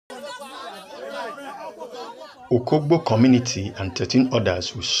Okogbo community and 13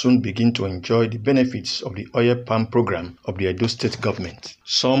 others will soon begin to enjoy the benefits of the oil palm program of the Edo State government.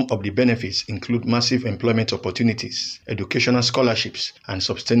 Some of the benefits include massive employment opportunities, educational scholarships, and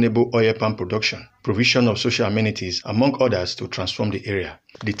sustainable oil palm production, provision of social amenities, among others, to transform the area.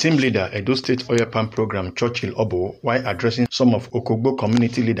 The team leader, Edo State Oil Palm Program, Churchill Obo, while addressing some of Okogbo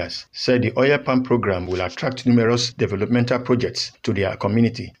community leaders, said the oil palm program will attract numerous developmental projects to their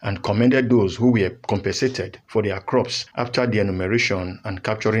community and commended those who were compensated for their crops after the enumeration and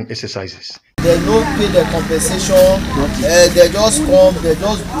capturing exercises. They don't pay the compensation, they just come, they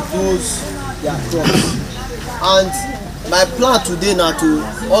just bulldoze their crops. And my plan today now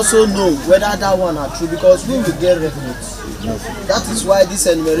to also know whether that one are true, because we will get revenues. That is why this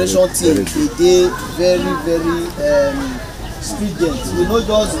enumeration team they very stringent. We not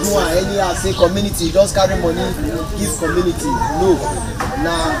just do any say community, just carry money, give community. No.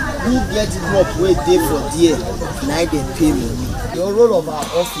 Now who get drop where they for there, now they pay money. The role of our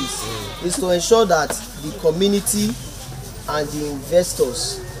office is to ensure that the community and the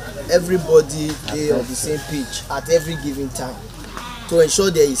investors, everybody they on the same page at every given time to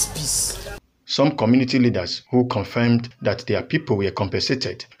ensure there is peace. Some community leaders who confirmed that their people were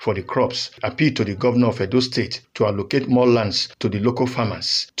compensated for the crops appealed to the Governor of Edo State to allocate more lands to the local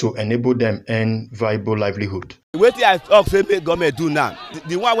farmers to enable them earn viable livelihood. What I talk say make government do now,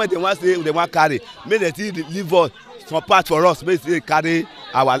 the one where they want say they want carry, make they still leave us some part for us, make they carry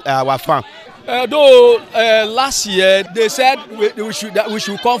our farm. Though last year they said we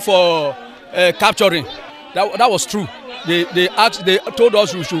should come for capturing. That was true. They told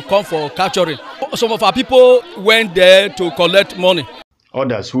us we should come for capturing. Some of our people went there to collect money.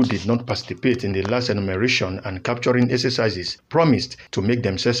 Others who did not participate in the last enumeration and capturing exercises promised to make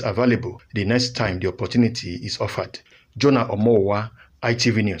themselves available the next time the opportunity is offered. Jonah Omorowa,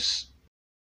 ITV News.